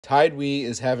Tidewe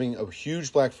is having a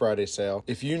huge Black Friday sale.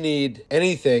 If you need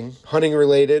anything hunting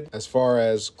related, as far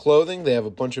as clothing, they have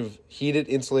a bunch of heated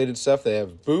insulated stuff. They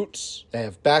have boots, they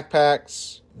have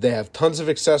backpacks, they have tons of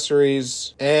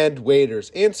accessories and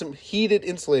waders, and some heated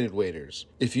insulated waders.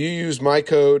 If you use my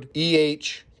code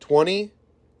EH20,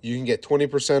 you can get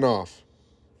 20% off.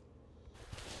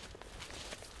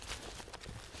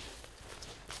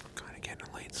 Kind of getting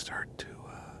a late start to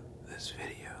this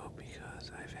video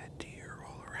because I've had deer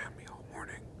all around me all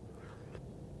morning.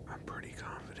 I'm pretty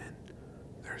confident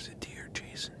there's a deer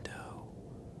chasing doe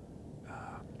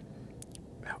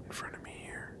out in front of me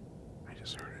here. I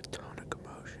just heard a ton of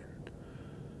commotion.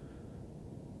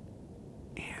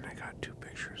 And I got 2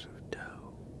 pictures of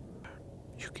doe.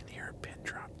 You can hear a pin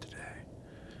drop today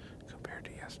compared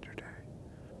to yesterday.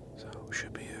 So it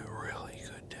should be a really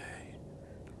good day.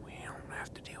 We don't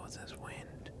have to deal with this wind.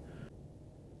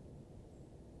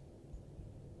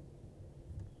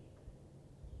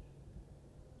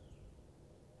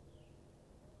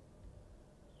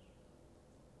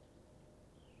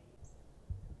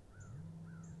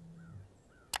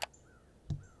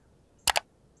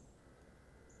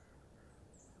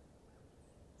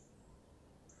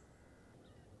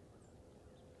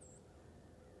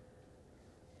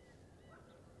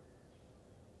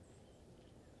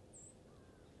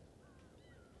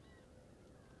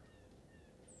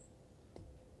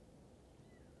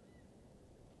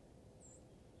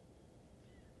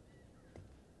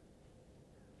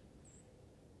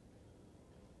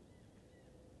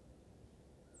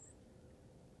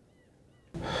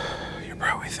 You're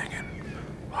probably thinking,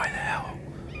 why the hell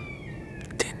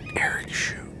didn't Eric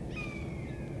shoot?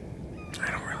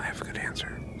 I don't really have a good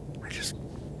answer.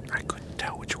 I couldn't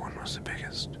tell which one was the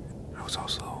biggest. I was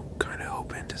also kind of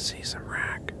hoping to see some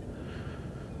rack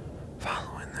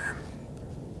following them.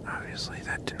 Obviously,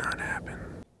 that did not happen.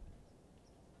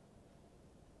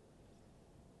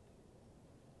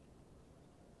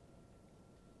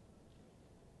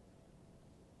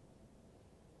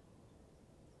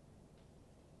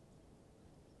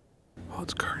 Well,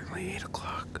 it's currently 8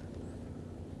 o'clock.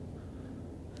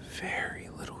 Very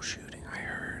little shooting. I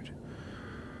heard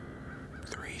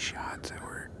 3 shots that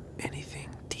were anything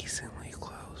decently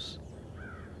close.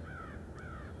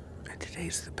 And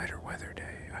today's the better weather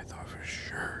day. I thought for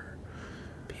sure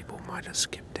people might have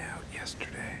skipped out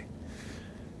yesterday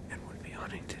and would be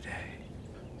hunting today.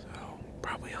 So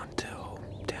probably until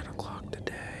 10 o'clock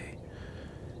today.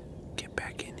 Get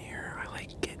back in here. I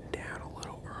like getting down a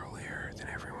little earlier than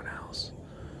everyone else.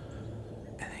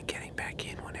 And then getting back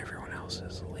in when everyone else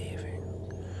is leaving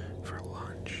for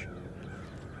lunch.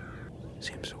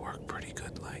 Seems to work pretty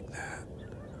good like that.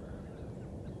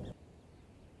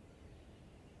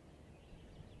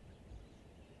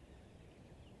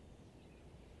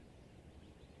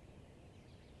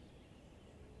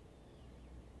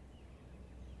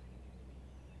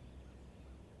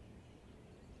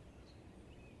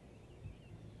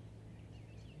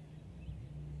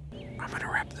 I'm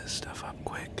gonna wrap this stuff up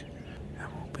quick, and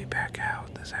we'll be back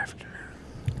out this afternoon.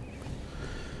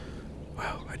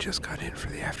 Well, I just got in for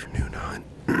the afternoon hunt.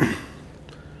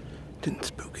 Didn't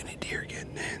spook any deer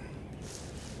getting in,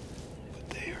 but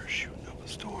they are shooting up a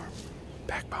storm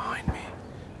back behind me.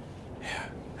 Yeah,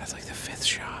 that's like the 5th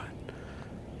shot,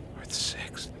 or the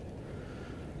 6th.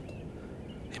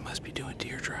 They must be doing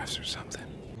deer drives or something.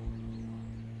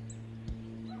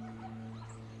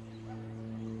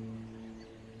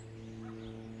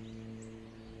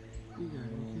 You gotta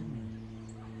be kidding me.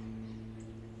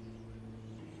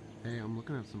 Hey, I'm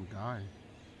looking at some guy.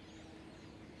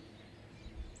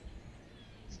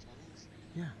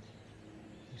 Yeah,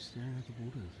 he's staring at the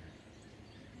bulldozer.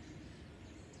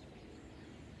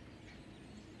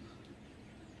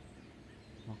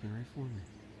 Walking right for me.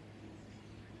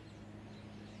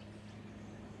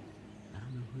 I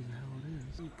don't know who the hell it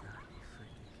is. You gotta be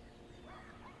freaking kidding me.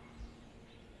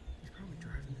 He's probably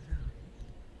driving it out.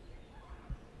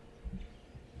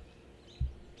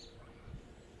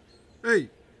 Hey!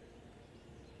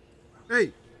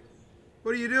 Hey!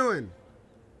 What are you doing?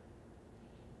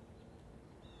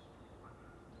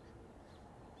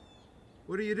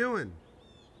 What are you doing?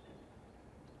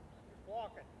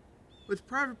 Walking. It's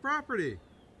private property.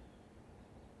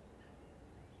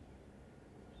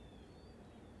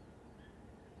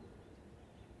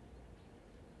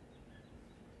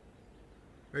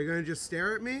 Are you going to just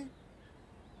stare at me?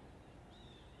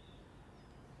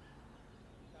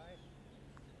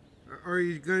 Or are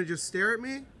you going to just stare at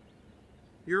me?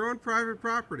 You're on private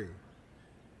property.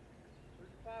 Whose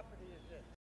property is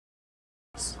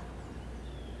this?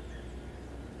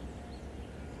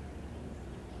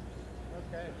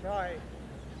 Okay, sorry.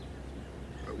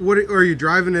 What are you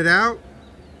driving it out?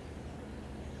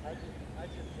 I just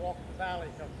walk the valley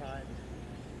sometimes.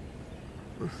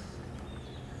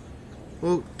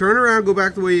 Well, turn around, go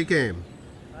back the way you came.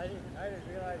 I didn't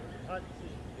realize it was hunt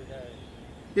season today.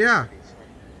 Yeah.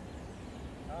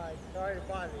 All right, sorry to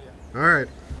bother you. All right.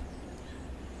 What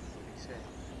he say?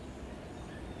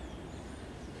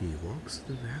 He walks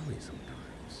the valley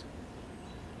sometimes.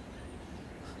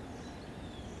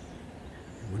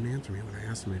 He wouldn't answer me when I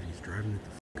asked him if he's driving it the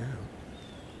f out.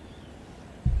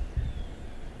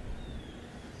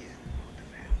 Yeah, walk the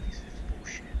valleys. That's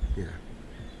bullshit. Yeah.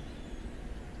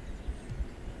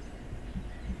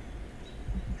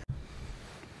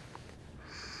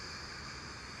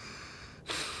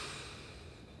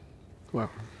 Well,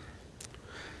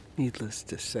 needless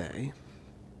to say,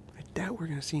 I doubt we're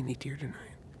going to see any deer tonight.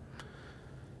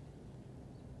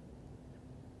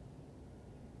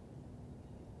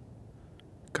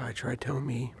 Guy tried telling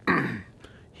me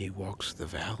he walks the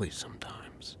valley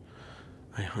sometimes.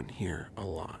 I hunt here a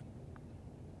lot.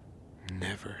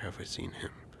 Never have I seen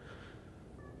him.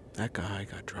 That guy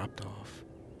got dropped off,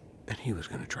 and he was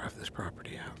going to drive this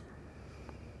property out.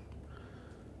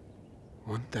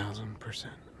 1000%.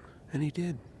 And he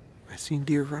did. I seen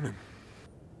deer running.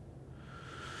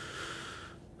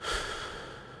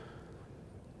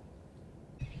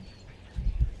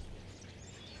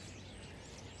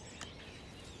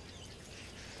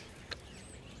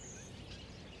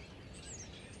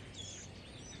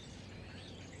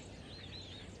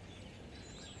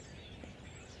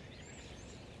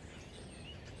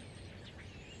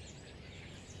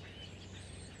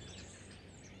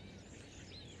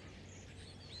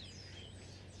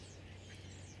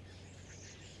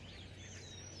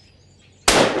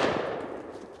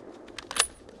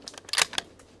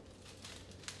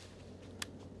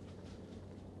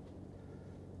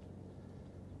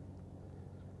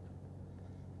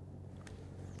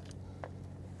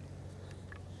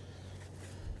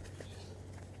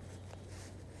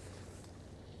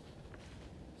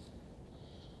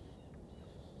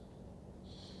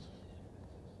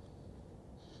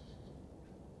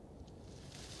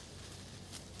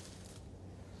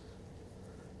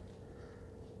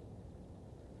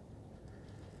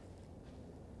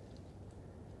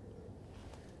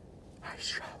 I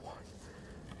shot one.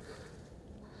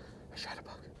 I shot a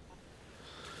buck.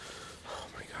 Oh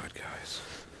my god, guys.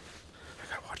 I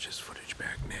gotta watch this footage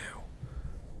back now.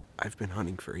 I've been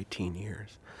hunting for 18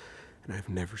 years, and I've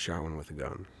never shot one with a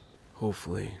gun.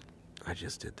 Hopefully, I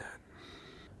just did that.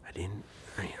 I'm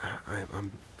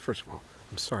first of all,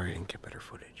 I'm sorry I didn't get better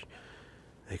footage.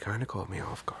 They kind of caught me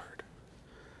off guard.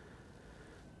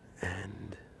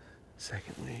 And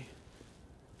secondly,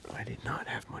 I did not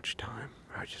have much time.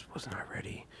 I just was not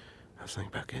ready. I was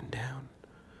thinking about getting down.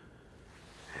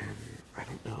 And I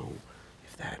don't know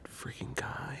if that freaking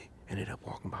guy ended up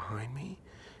walking behind me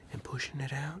and pushing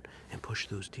it out and pushed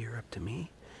those deer up to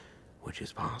me, which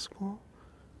is possible,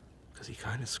 because he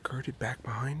kind of skirted back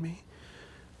behind me.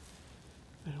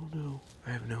 I don't know.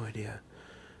 I have no idea.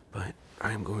 But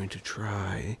I'm going to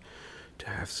try to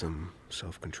have some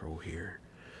self-control here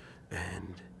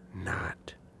and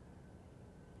not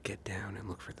get down and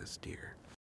look for this deer.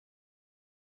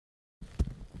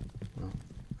 Well,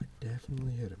 I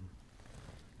definitely hit him.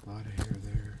 A lot of hair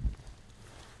there.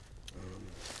 I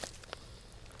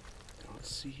don't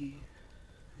see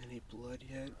any blood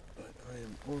yet, but I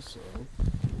am also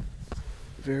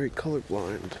very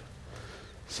colorblind.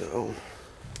 So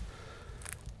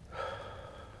I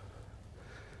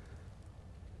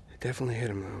definitely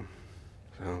hit him though.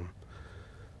 So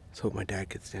let's hope my dad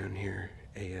gets down here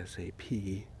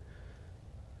ASAP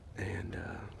and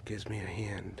gives me a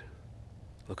hand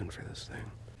looking for this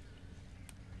thing.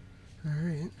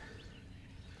 Alright,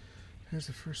 there's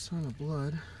the first sign of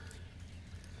blood.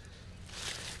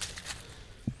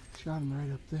 Shot him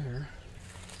right up there.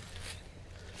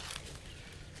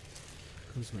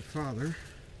 Comes my father.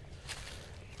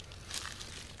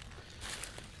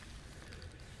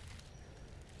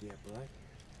 Yeah, blood?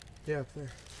 Yeah, up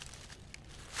there.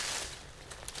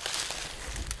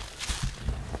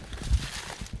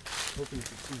 Hoping you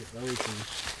can see the belly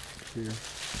thing here.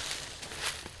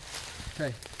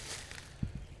 Hey,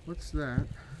 what's that?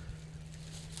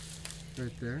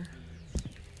 Right there?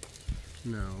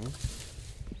 No.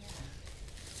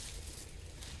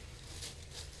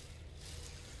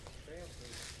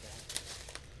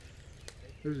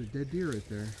 There's a dead deer right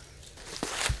there.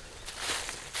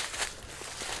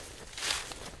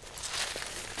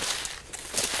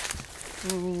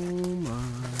 Oh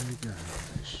my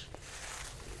gosh.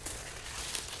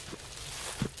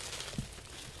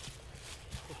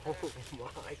 Oh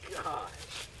my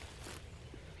gosh.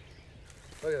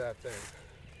 Look at that thing.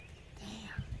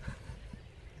 Damn.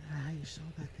 How you saw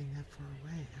that thing that far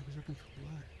away? I was looking for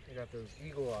blood. They got those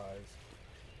eagle eyes.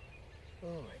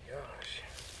 Oh my gosh.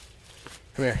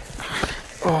 Come here.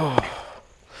 Oh.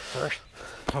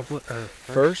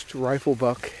 First rifle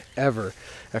buck ever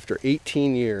after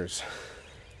 18 years.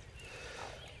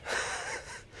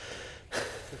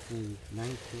 19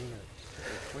 or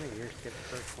 20 years to get the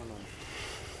first one on.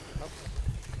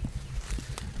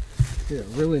 Yeah,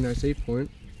 really nice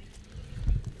 8-point.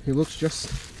 He looks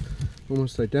just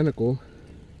almost identical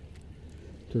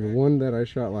to the one that I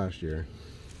shot last year.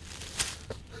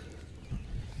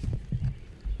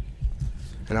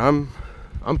 And I'm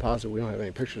positive we don't have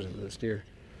any pictures of this deer.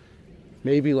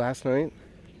 Maybe last night.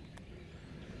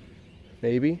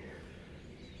 Maybe.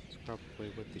 It's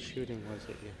probably what the shooting was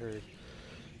that you heard.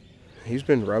 He's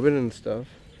been rubbing and stuff.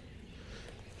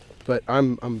 But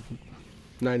I'm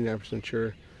 99%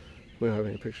 sure we don't have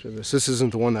any pictures of this. This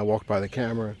isn't the one that walked by the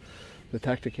camera. The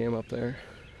tactic cam up there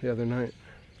the other night.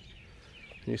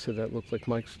 And you said that looked like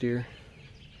Mike's deer.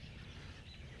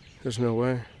 There's no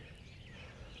way.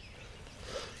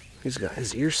 He's got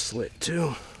his ears slit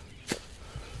too.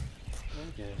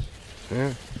 Okay.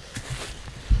 Yeah.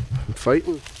 I'm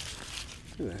fighting.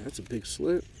 Look at that. That's a big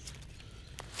slit.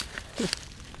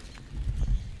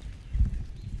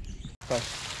 Bye.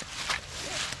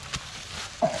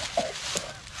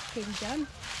 Okay, we done?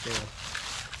 Yeah.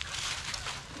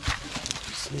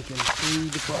 Sneaking through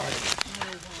the body.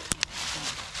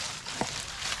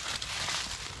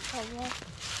 Oh, well.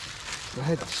 Go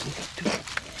ahead, sneak up to it.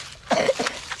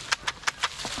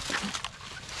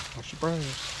 Watch the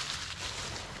briars.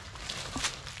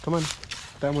 Come on.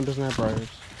 That one doesn't have briars.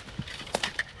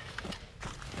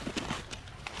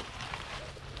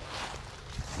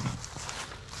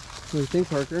 What do you think,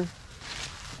 Parker?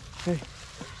 Hey.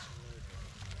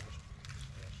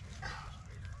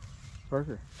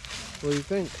 Parker, what do you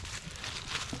think?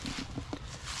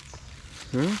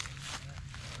 Huh?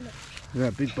 Is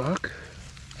that a big buck?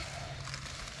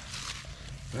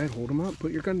 Go ahead, hold him up.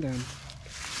 Put your gun down.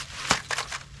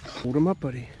 Hold him up,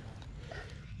 buddy.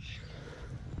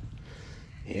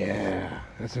 Yeah,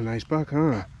 that's a nice buck,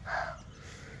 huh?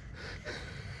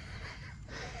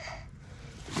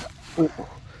 Oh,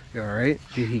 you all right?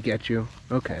 Did he get you?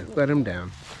 Okay, let him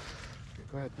down.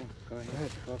 Go ahead, go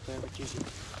ahead. Go up there with you.